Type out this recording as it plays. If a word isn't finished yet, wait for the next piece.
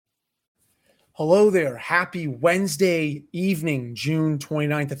Hello there. Happy Wednesday evening, June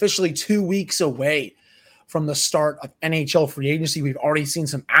 29th, officially 2 weeks away from the start of NHL free agency. We've already seen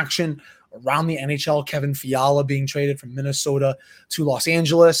some action around the NHL. Kevin Fiala being traded from Minnesota to Los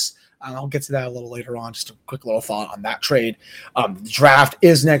Angeles. I'll get to that a little later on. Just a quick little thought on that trade. The draft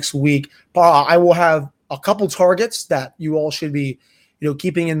is next week. I will have a couple targets that you all should be,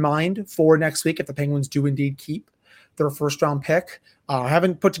 keeping in mind for next week if the Penguins do indeed keep their first round pick. I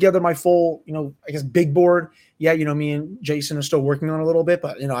haven't put together my full, big board yet. Me and Jason are still working on it a little bit,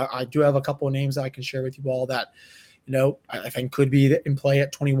 but, I do have a couple of names that I can share with you all that, I think could be in play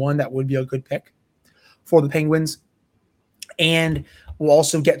at 21. That would be a good pick for the Penguins. And we'll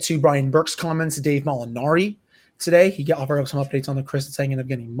also get to Brian Burke's comments to Dave Molinari today. He offered up some updates on the Chris Letang and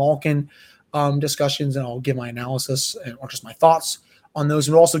Evgeny Malkin discussions, and I'll give my analysis or just my thoughts on those.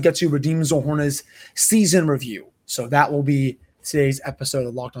 And we'll also get to Radim Zohorna's season review. So that will be today's episode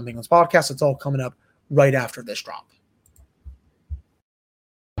of Locked On Penguins podcast. It's all coming up right after this drop.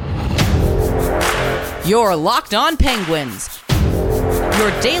 You're Locked On Penguins,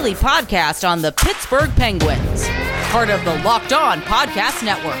 your daily podcast on the Pittsburgh Penguins, part of the Locked On Podcast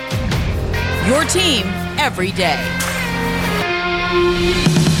Network, your team every day.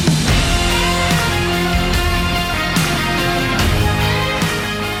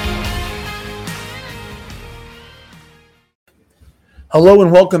 Hello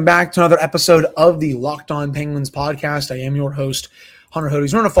and welcome back to another episode of the Locked On Penguins podcast. I am your host, Hunter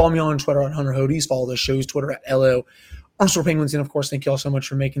Hodes. Remember to follow me on Twitter at Hunter Hodes. Follow the show's Twitter at LO_Penguins. And of course, thank you all so much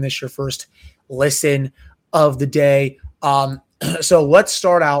for making this your first listen of the day. So let's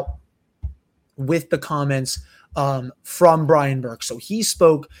start out with the comments from Brian Burke. So he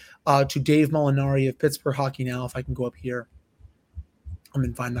spoke to Dave Molinari of Pittsburgh Hockey Now. If I can go up here, I'm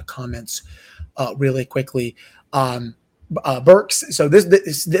going to find the comments really quickly. Burke's. So this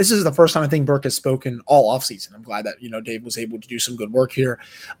is the first time I think Burke has spoken all offseason. I'm glad that, Dave was able to do some good work here,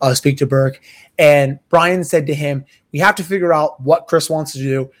 speak to Burke. And Brian said to him, we have to figure out what Chris wants to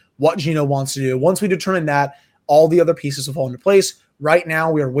do, what Gino wants to do. Once we determine that, all the other pieces will fall into place. Right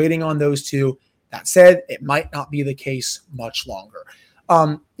now, we are waiting on those two. That said, it might not be the case much longer.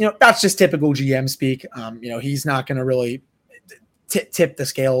 That's just typical GM speak. He's not going to really tip the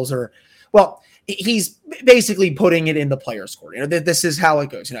scales he's basically putting it in the player's court. This is how it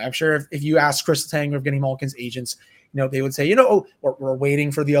goes. I'm sure if you ask Chris Letang or Evgeny Malkin's agents, they would say, we're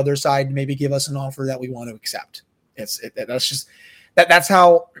waiting for the other side to maybe give us an offer that we want to accept. That's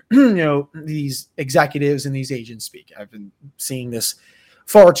how, these executives and these agents speak. I've been seeing this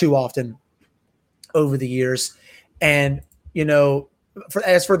far too often over the years. And,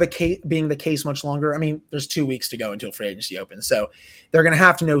 as for the case being the case much longer, there's 2 weeks to go until free agency opens. So they're going to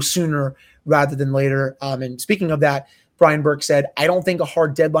have to know sooner rather than later. And speaking of that, Brian Burke said, I don't think a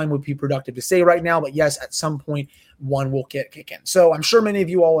hard deadline would be productive to say right now, but yes, at some point one will kick in. So I'm sure many of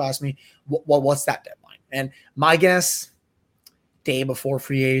you all ask me, what's that deadline? And my guess, day before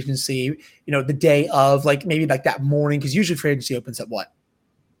free agency, the day of maybe that morning, because usually free agency opens at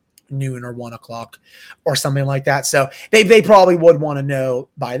noon or 1 o'clock or something like that. So they probably would want to know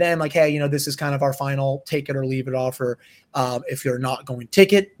by then, hey, this is kind of our final take it or leave it offer. If you're not going to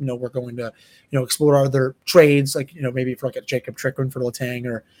take it, we're going to, explore other trades, maybe for a Jacob Trickman for Letang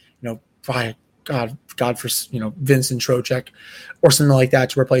or, by God for, Vincent Trocheck or something like that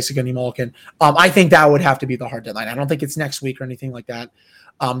to replace Evgeny Malkin. I think that would have to be the hard deadline. I don't think it's next week or anything like that.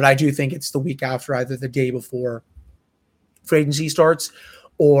 But I do think it's the week after, either the day before free agency starts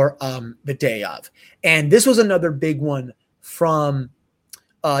or the day of. And this was another big one from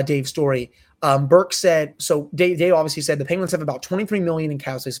Dave's story. Burke said, so Dave obviously said the Penguins have about $23 million in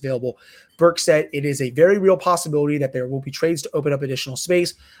cap space available. Burke said it is a very real possibility that there will be trades to open up additional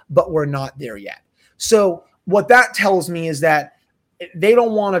space, but we're not there yet. So what that tells me is that they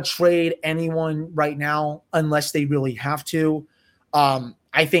don't want to trade anyone right now unless they really have to.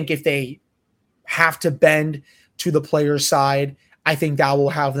 I think if they have to bend to the player's side, I think that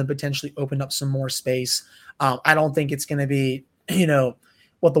will have them potentially open up some more space. I don't think it's going to be,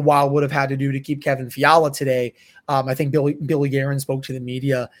 what the Wild would have had to do to keep Kevin Fiala today. I think Billy Guerin spoke to the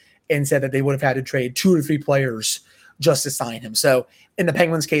media and said that they would have had to trade 2 or 3 players just to sign him. So in the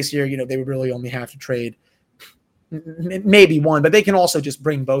Penguins case here, they would really only have to trade maybe one, but they can also just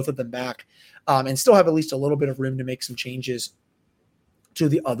bring both of them back and still have at least a little bit of room to make some changes to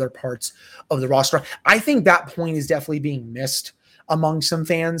the other parts of the roster. I think that point is definitely being missed among some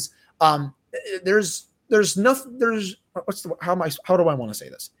fans. There's nothing, how do I want to say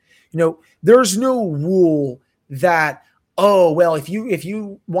this? There's no rule that, if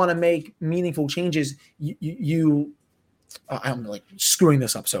you want to make meaningful changes, I'm screwing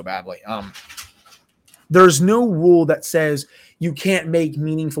this up so badly. There's no rule that says you can't make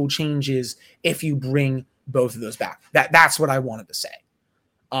meaningful changes if you bring both of those back. That's what I wanted to say.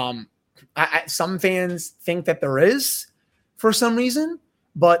 Some fans think that there is for some reason,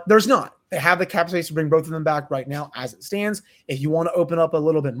 but there's not. They have the cap space to bring both of them back right now as it stands. If you want to open up a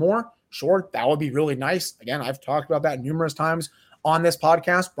little bit more, sure, that would be really nice. Again, I've talked about that numerous times on this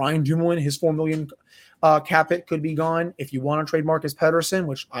podcast. Brian Dumoulin, his $4 million cap hit could be gone. If you want to trade Marcus Pettersson,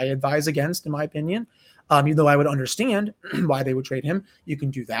 which I advise against, in my opinion, even though I would understand why they would trade him, you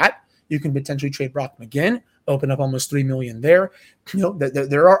can do that. You can potentially trade Brock McGinn, open up almost $3 million there.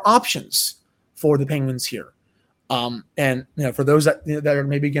 There are options for the Penguins here. And for those that are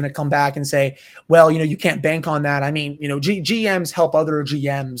maybe going to come back and say, well, you can't bank on that. I mean, GMs help other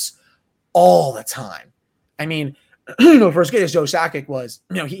GMs all the time. I mean, for as good as Joe Sakic was,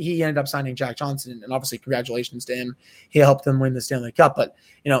 he ended up signing Jack Johnson, and obviously congratulations to him. He helped them win the Stanley Cup, but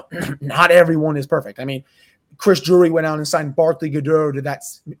not everyone is perfect. I mean, Chris Drury went out and signed Barclay Goodrow to that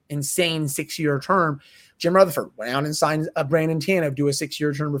insane 6-year term. Jim Rutherford went out and signed Brandon Tanev to a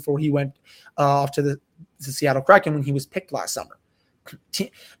 6-year term before he went off to the Seattle Kraken when he was picked last summer.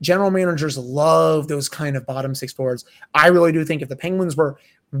 General managers love those kind of bottom six forwards. I really do think if the Penguins were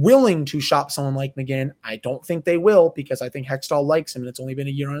willing to shop someone like McGinn, I don't think they will, because I think Hextall likes him and it's only been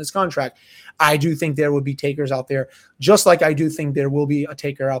a year on his contract. I do think there would be takers out there, just like I do think there will be a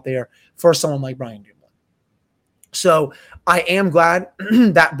taker out there for someone like Brian Dumoulin. So I am glad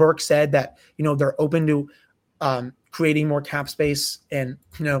that Burke said that, they're open to creating more cap space. And,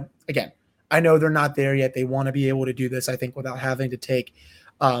 again, I know they're not there yet. They want to be able to do this, I think, without having to take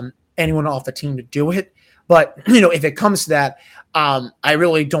anyone off the team to do it. But, if it comes to that, I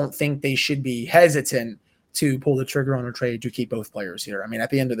really don't think they should be hesitant to pull the trigger on a trade to keep both players here. I mean, at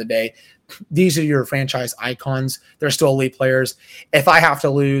the end of the day, these are your franchise icons. They're still elite players. If I have to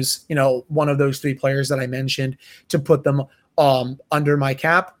lose, one of those three players that I mentioned to put them under my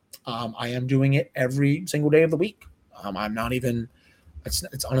cap, I am doing it every single day of the week. I'm not even.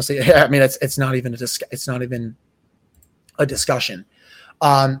 It's honestly. I mean, it's not even a discussion.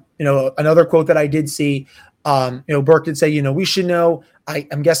 Another quote that I did see. Burke did say, we should know.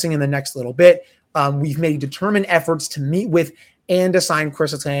 I'm guessing in the next little bit. We've made determined efforts to meet with and to sign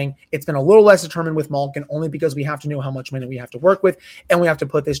Chris Letang. It's been a little less determined with Malkin, only because we have to know how much money we have to work with, and we have to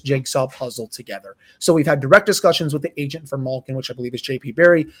put this jigsaw puzzle together. So we've had direct discussions with the agent for Malkin, which I believe is JP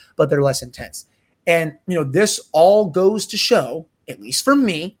Barry, but they're less intense. And, this all goes to show, at least for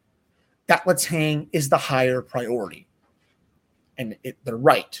me, that Letang is the higher priority. And they're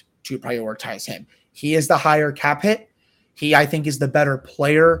right to prioritize him. He is the higher cap hit. He, I think, is the better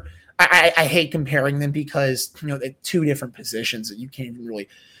player. I hate comparing them because, they're two different positions that you can't even really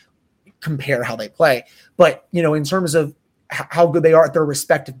compare how they play. But, in terms of how good they are at their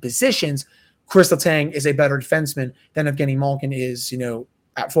respective positions, Chris Letang is a better defenseman than Evgeny Malkin is,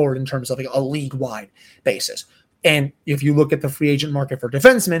 at forward in terms of a league-wide basis. And if you look at the free agent market for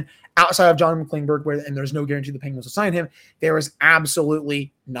defensemen, outside of John McClingberg, and there's no guarantee the Penguins will sign him, there is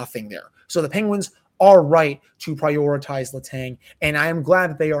absolutely nothing there. So the Penguins are right to prioritize Letang, and I am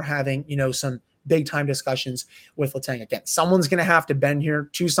glad that they are having, some big-time discussions with Letang. Again, someone's going to have to bend here.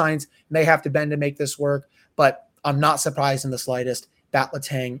 Two sides may have to bend to make this work, but I'm not surprised in the slightest that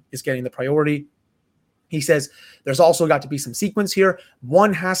Letang is getting the priority. He says there's also got to be some sequence here.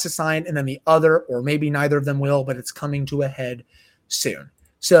 One has to sign, and then the other, or maybe neither of them will, but it's coming to a head soon.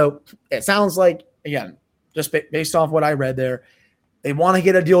 So it sounds like, again, just based off what I read there, they want to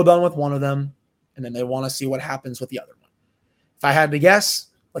get a deal done with one of them, and then they want to see what happens with the other one. If I had to guess,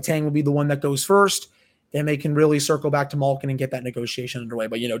 Letang will be the one that goes first. Then they can really circle back to Malkin and get that negotiation underway.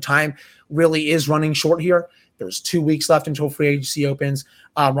 But, time really is running short here. There's 2 weeks left until free agency opens.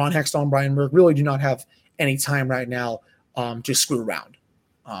 Ron Hextall and Brian Burke really do not have any time right now to screw around.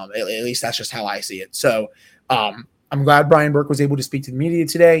 At least that's just how I see it. So I'm glad Brian Burke was able to speak to the media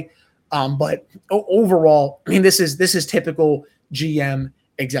today. But overall, I mean, this is typical GM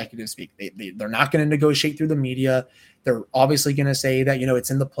executive speak. They're not going to negotiate through the media. They're obviously going to say that, it's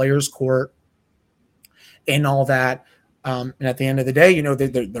in the player's court and all that. And at the end of the day,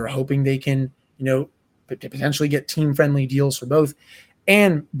 they're hoping they can, potentially get team-friendly deals for both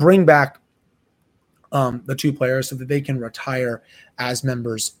and bring back the two players so that they can retire as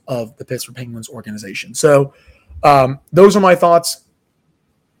members of the Pittsburgh Penguins organization. So those are my thoughts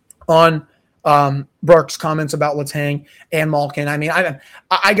on Burke's comments about Letang and Malkin. I mean,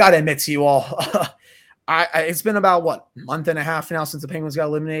 I got to admit to you all, it's been about, a month and a half now since the Penguins got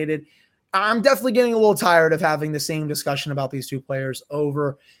eliminated. I'm definitely getting a little tired of having the same discussion about these two players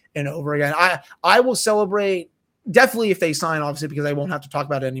over and over again. I will celebrate definitely if they sign, obviously, because I won't have to talk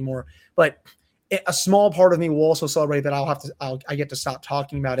about it anymore. But a small part of me will also celebrate that I get to stop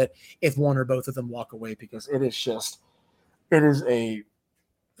talking about it if one or both of them walk away, because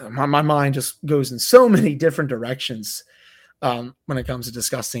my mind just goes in so many different directions when it comes to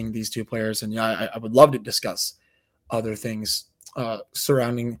discussing these two players. And yeah, I would love to discuss other things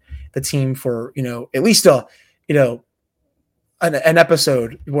surrounding the team for, at least an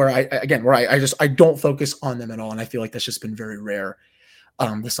episode where I don't focus on them at all. And I feel like that's just been very rare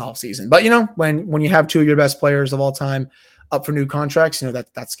this offseason. But when you have two of your best players of all time up for new contracts,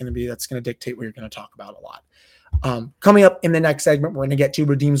 that's going to dictate what you're going to talk about a lot. Coming up in the next segment, we're going to get to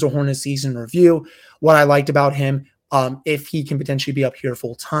Radim Zohorna's season review, what I liked about him, if he can potentially be up here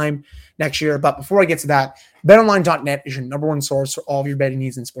full time next year. But before I get to that, BetOnline.net is your number one source for all of your betting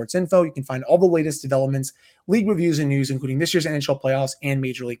needs and sports info. You can find all the latest developments, league reviews, and news, including this year's NHL playoffs and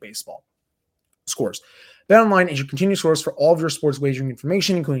Major League Baseball scores. BetOnline is your continued source for all of your sports wagering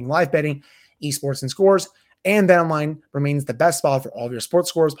information, including live betting, esports, and scores. And BetOnline remains the best spot for all of your sports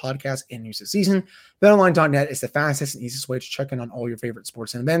scores, podcasts, and news this season. BetOnline.net is the fastest and easiest way to check in on all your favorite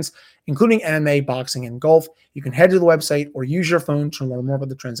sports and events, including MMA, boxing, and golf. You can head to the website or use your phone to learn more about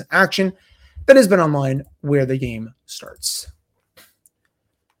the trends in action. That is BetOnline, where the game starts.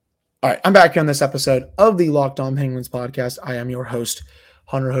 All right, I'm back here on this episode of the Locked On Penguins podcast. I am your host,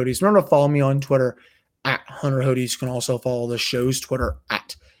 Hunter Hodes. Remember to follow me on Twitter at Hunter Hodes. You can also follow the show's Twitter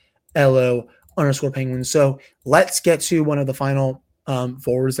at LO_Penguins. So let's get to one of the final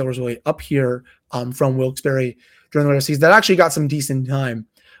forwards that was really up here from Wilkes-Barre during the regular season that actually got some decent time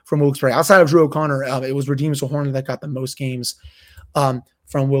from Wilkes-Barre. Outside of Drew O'Connor, it was Radim Zohorna that got the most games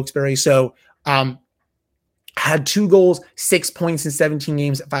from Wilkes-Barre. So had 2 goals, 6 points in 17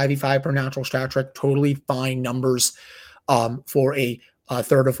 games at 5.85 per natural stat trick. Totally fine numbers for a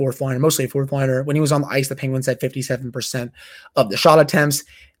third or fourth liner, mostly a fourth liner. When he was on the ice, the Penguins had 57% of the shot attempts.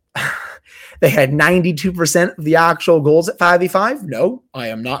 They had 92% of the actual goals at 5v5. No, I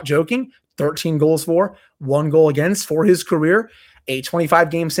am not joking. 13 goals for, 1 goal against for his career, a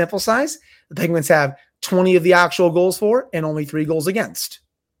 25-game sample size. The Penguins have 20 of the actual goals for and only 3 goals against.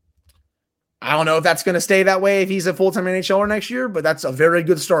 I don't know if that's going to stay that way if he's a full-time NHLer next year, but that's a very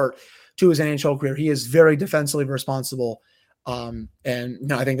good start to his NHL career. He is very defensively responsible. I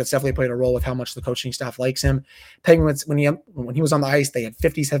think that's definitely played a role with how much the coaching staff likes him. Penguins, when he was on the ice, they had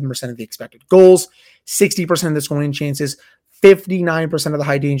 57% of the expected goals, 60% of the scoring chances, 59% of the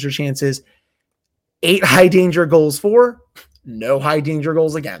high danger chances, 8 high danger goals for, no high danger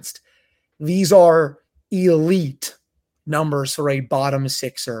goals against. These are elite numbers for a bottom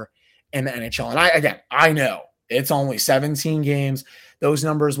sixer in the NHL. And I know it's only 17 games. Those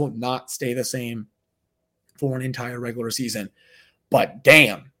numbers will not stay the same for an entire regular season. But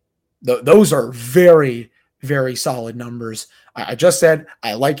damn, those are very, very solid numbers. I just said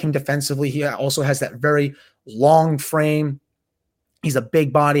I like him defensively. He also has that very long frame. He's a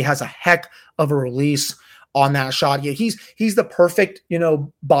big body, has a heck of a release on that shot. Yeah, he's the perfect,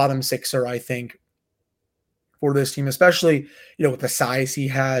 bottom sixer, I think, for this team, especially, with the size he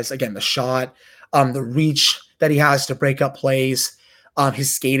has. Again, the shot, the reach that he has to break up plays.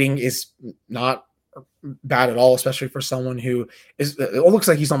 His skating is not bad at all, especially for someone who it looks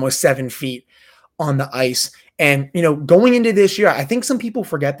like he's almost 7 feet on the ice. And, going into this year, I think some people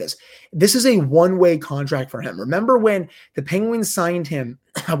forget this. This is a one-way contract for him. Remember when the Penguins signed him,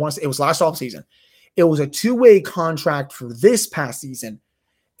 it was last offseason. It was a 2-way contract for this past season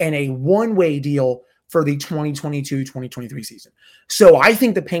and a one-way deal for the 2022-2023 season. So I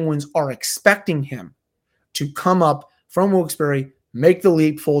think the Penguins are expecting him to come up from Wilkes-Barre, make the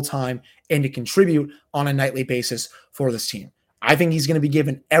leap full-time, and to contribute on a nightly basis for this team. I think he's going to be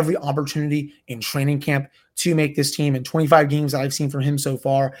given every opportunity in training camp to make this team. In 25 games that I've seen from him so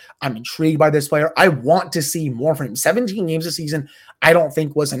far, I'm intrigued by this player. I want to see more from him. 17 games a season, I don't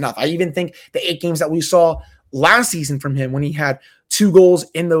think was enough. I even think the 8 games that we saw last season from him when he had 2 goals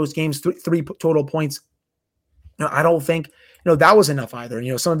in those games, 3 total points, I don't think that was enough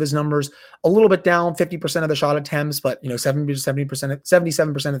either. Some of his numbers a little bit down, 50% of the shot attempts, but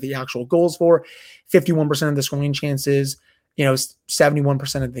 77% of the actual goals for, 51% of the scoring chances,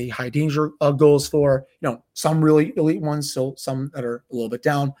 71% of the high danger goals for, some really elite ones, so some that are a little bit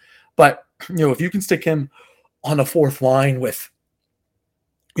down. But, if you can stick him on a 4th line with,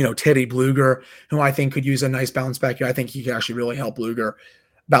 Teddy Bluger, who I think could use a nice bounce back here. I think he could actually really help Bluger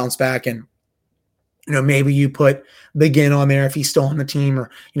bounce back. And, maybe you put Begin on there if he's still on the team, or,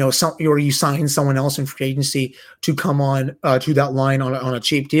 or you sign someone else in free agency to come on to that line on a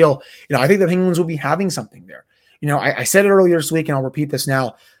cheap deal. I think the Penguins will be having something there. I said it earlier this week, and I'll repeat this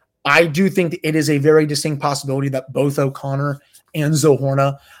now. I do think that it is a very distinct possibility that both O'Connor and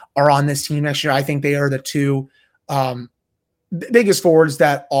Zohorna are on this team next year. I think they are the two biggest forwards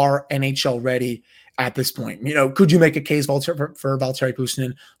that are NHL ready at this point. Could you make a case for Valtteri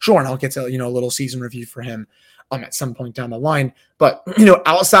Puustinen? Sure, and I'll get to a little season review for him at some point down the line. But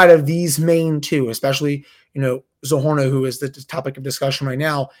outside of these main two, especially Zohorna, who is the topic of discussion right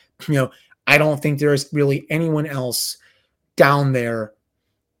now, I don't think there is really anyone else down there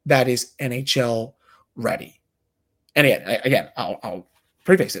that is NHL ready. And again, I'll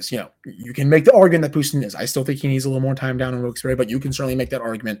preface this. You can make the argument that Puustinen is. I still think he needs a little more time down in Wilkes-Barre, but you can certainly make that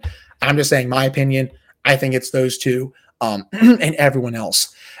argument. I'm just saying my opinion. I think it's those two and everyone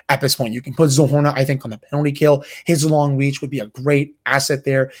else at this point. You can put Zohorna, I think, on the penalty kill. His long reach would be a great asset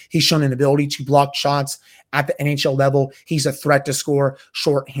there. He's shown an ability to block shots at the NHL level. He's a threat to score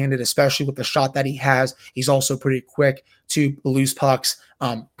shorthanded, especially with the shot that he has. He's also pretty quick to lose pucks.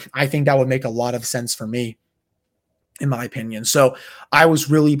 I think that would make a lot of sense for me, in my opinion. So I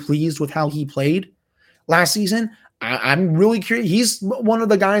was really pleased with how he played last season. I'm really curious. He's one of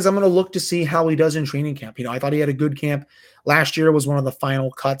the guys I'm going to look to see how he does in training camp. I thought he had a good camp. Last year was one of the final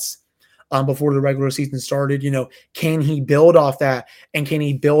cuts before the regular season started. Can he build off that? And can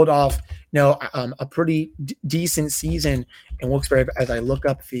he build off, a pretty decent season in Wilkes-Barre? As I look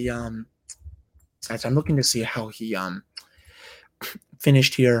up the stats, I'm looking to see how he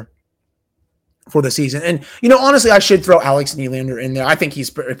finished here for the season. And, honestly, I should throw Alex Nylander in there. I think he's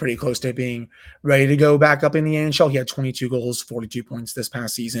pretty close to being ready to go back up in the NHL. He had 22 goals, 42 points this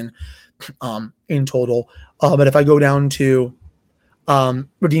past season in total. But if I go down to Radim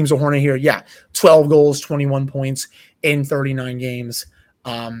Zohorna here, 12 goals, 21 points in 39 games.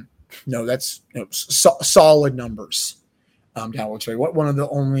 That's solid numbers down Wilkes-Barre. One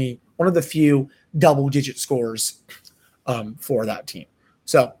of the few double-digit scores for that team.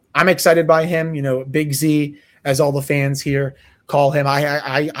 So I'm excited by him, Big Z, as all the fans here call him.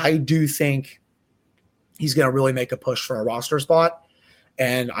 I do think he's going to really make a push for a roster spot.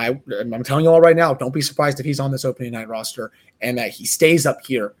 And I'm telling you all right now, don't be surprised if he's on this opening night roster and that he stays up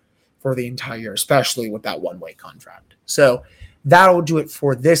here for the entire year, especially with that one-way contract. So that'll do it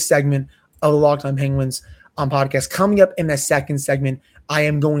for this segment of the Locked On Penguins podcast. Coming up in the second segment, I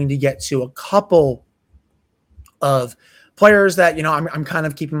am going to get to a couple of players that, I'm kind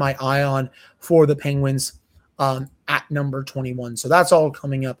of keeping my eye on for the Penguins at number 21. So that's all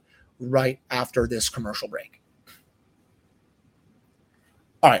coming up right after this commercial break.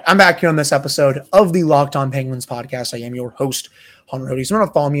 All right, I'm back here on this episode of the Locked On Penguins podcast. I am your host, Hunter Hodes. Remember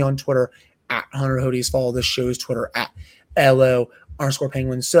to follow me on Twitter at Hunter Hodes. Follow this show's Twitter at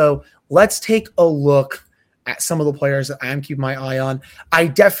LO_Penguins. So let's take a look at some of the players that I'm keeping my eye on.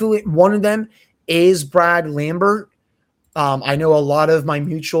 One of them is Brad Lambert. I know a lot of my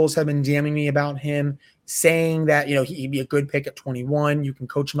mutuals have been DMing me about him, saying that, he'd be a good pick at 21. You can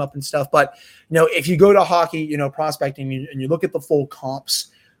coach him up and stuff. But, if you go to hockey, prospecting and you look at the full comps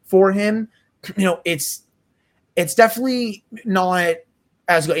for him, it's definitely not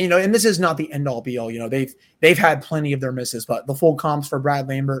as good, and this is not the end all be all. They've had plenty of their misses, but the full comps for Brad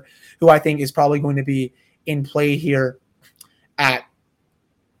Lambert, who I think is probably going to be in play here at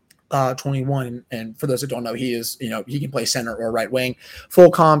 21, and for those that don't know, he is, he can play center or right wing.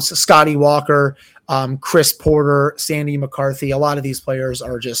 Full comps: Scotty Walker, Chris Porter, Sandy McCarthy. A lot of these players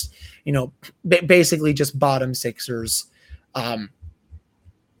are just, basically just bottom sixers in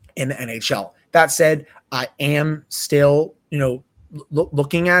the NHL. That said, I am still,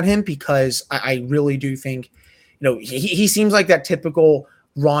 looking at him because I really do think, he seems like that typical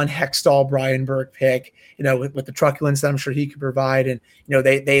Ron Hextall, Brian Burke pick, with the truculence that I'm sure he could provide. And,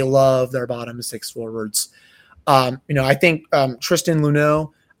 they love their bottom six forwards. I think Tristan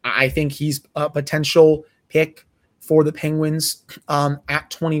Luneau, I think he's a potential pick for the Penguins at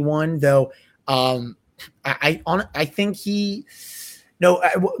 21, though. I think he,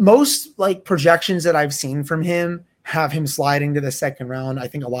 most like projections that I've seen from him have him sliding to the second round. I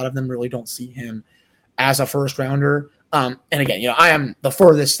think a lot of them really don't see him as a first rounder. And again, I am the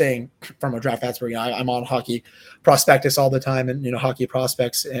furthest thing from a draft expert. I'm on Hockey Prospectus all the time, and Hockey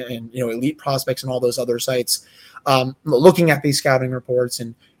Prospects and Elite Prospects and all those other sites, looking at these scouting reports.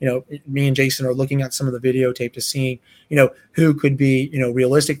 And me and Jason are looking at some of the videotape to see who could be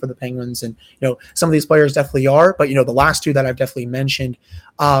realistic for the Penguins. And some of these players definitely are, but the last two that I've definitely mentioned,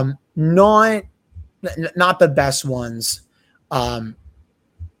 not the best ones, to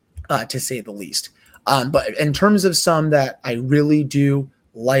say the least. But in terms of some that I really do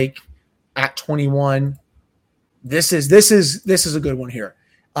like at 21, this is a good one here.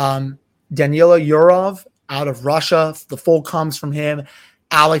 Danila Yurov out of Russia. The full comes from him.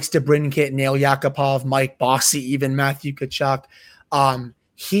 Alex DeBrincat, Nail Yakupov, Mike Bossy, even Matthew Tkachuk.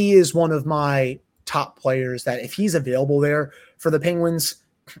 he is one of my top players that if he's available there for the Penguins,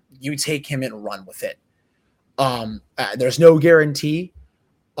 you take him and run with it. There's no guarantee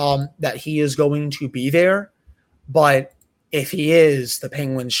that he is going to be there, but if he is, the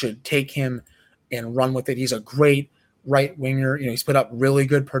Penguins should take him and run with it. He's a great right winger. He's put up really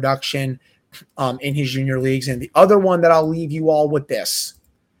good production in his junior leagues. And the other one that I'll leave you all with this,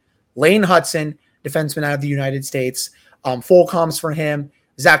 Lane Hudson, defenseman out of the United States, full comps for him.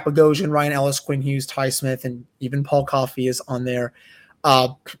 Zach Bogosian, Ryan Ellis, Quinn Hughes, Ty Smith, and even Paul Coffey is on there.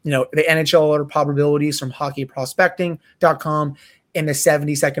 The NHL probabilities from hockeyprospecting.com in the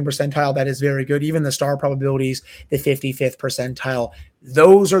 72nd percentile. That is very good. Even the star probabilities, the 55th percentile.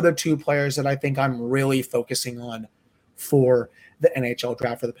 Those are the two players that I think I'm really focusing on for the NHL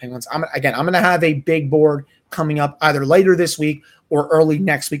draft for the Penguins. I'm going to have a big board coming up either later this week or early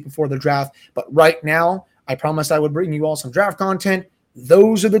next week before the draft. But right now, I promised I would bring you all some draft content.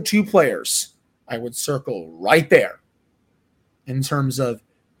 Those are the two players I would circle right there in terms of,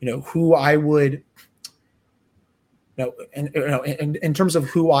 who I would, in terms of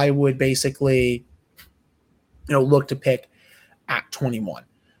who I would basically, look to pick at 21.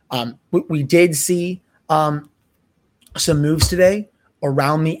 We did see some moves today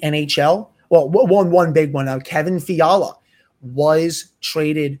around the NHL. Well, one big one. Kevin Fiala was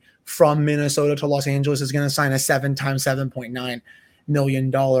traded from Minnesota to Los Angeles. Is going to sign a 7-time $7.9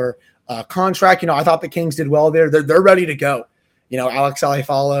 million contract. I thought the Kings did well there. They're ready to go. Alex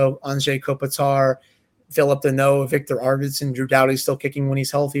Alifalo, Anze Kopitar, Philip Deneau, Victor Arvidsson, Drew Doughty's still kicking when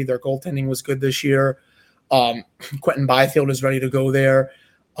he's healthy. Their goaltending was good this year. Quentin Byfield is ready to go there.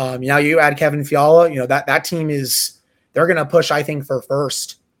 Now you add Kevin Fiala. That team they're going to push, I think, for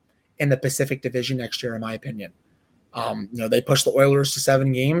first in the Pacific Division next year, in my opinion. They pushed the Oilers to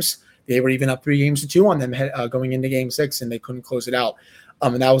 7 games. They were even up 3-2 on them going into Game 6, and they couldn't close it out.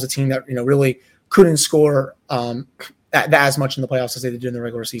 And that was a team that really couldn't score as much in the playoffs as they did in the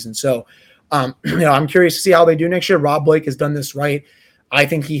regular season. So, I'm curious to see how they do next year. Rob Blake has done this right. I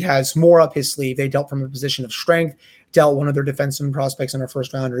think he has more up his sleeve. They dealt from a position of strength, dealt one of their defenseman prospects in their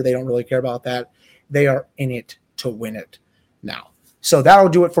first rounder. They don't really care about that. They are in it to win it now. So that'll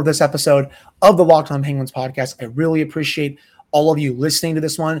do it for this episode of the Locked On Penguins podcast. I really appreciate all of you listening to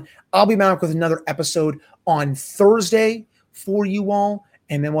this one. I'll be back with another episode on Thursday for you all,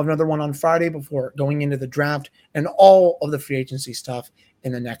 and then we'll have another one on Friday before going into the draft and all of the free agency stuff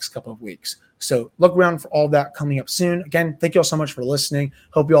in the next couple of weeks. So look around for all that coming up soon. Again, thank you all so much for listening.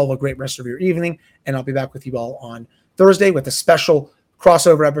 Hope you all have a great rest of your evening, and I'll be back with you all on Thursday with a special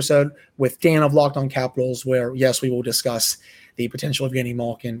crossover episode with Dan of Locked On Capitals, where, yes, we will discuss the potential of Evgeny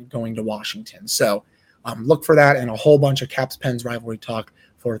Malkin going to Washington. So look for that and a whole bunch of Caps Pens rivalry talk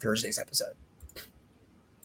for Thursday's episode.